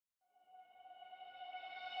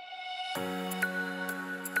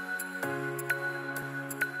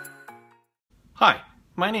Hi,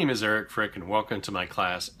 my name is Eric Frick and welcome to my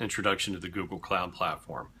class, Introduction to the Google Cloud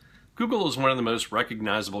Platform. Google is one of the most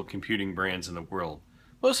recognizable computing brands in the world.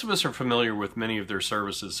 Most of us are familiar with many of their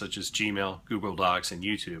services such as Gmail, Google Docs, and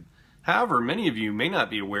YouTube. However, many of you may not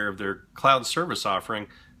be aware of their cloud service offering,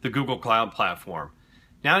 the Google Cloud Platform.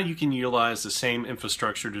 Now you can utilize the same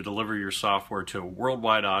infrastructure to deliver your software to a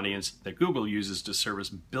worldwide audience that Google uses to service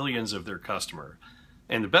billions of their customers.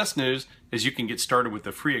 And the best news is you can get started with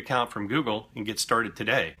a free account from Google and get started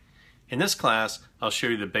today. In this class, I'll show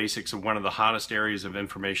you the basics of one of the hottest areas of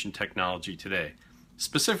information technology today.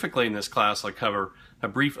 Specifically in this class, I'll cover a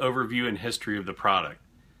brief overview and history of the product,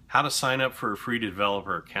 how to sign up for a free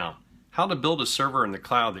developer account, how to build a server in the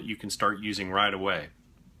cloud that you can start using right away,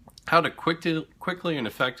 how to quickly and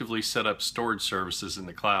effectively set up storage services in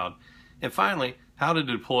the cloud, and finally, how to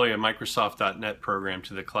deploy a Microsoft.NET program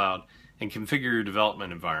to the cloud and configure your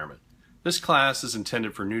development environment. This class is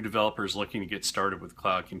intended for new developers looking to get started with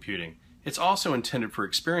cloud computing. It's also intended for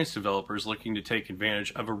experienced developers looking to take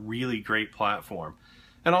advantage of a really great platform,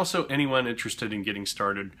 and also anyone interested in getting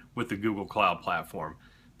started with the Google Cloud Platform.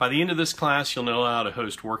 By the end of this class, you'll know how to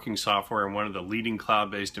host working software in one of the leading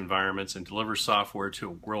cloud-based environments and deliver software to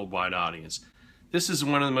a worldwide audience. This is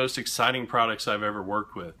one of the most exciting products I've ever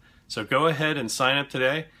worked with. So go ahead and sign up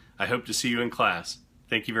today. I hope to see you in class.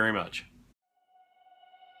 Thank you very much.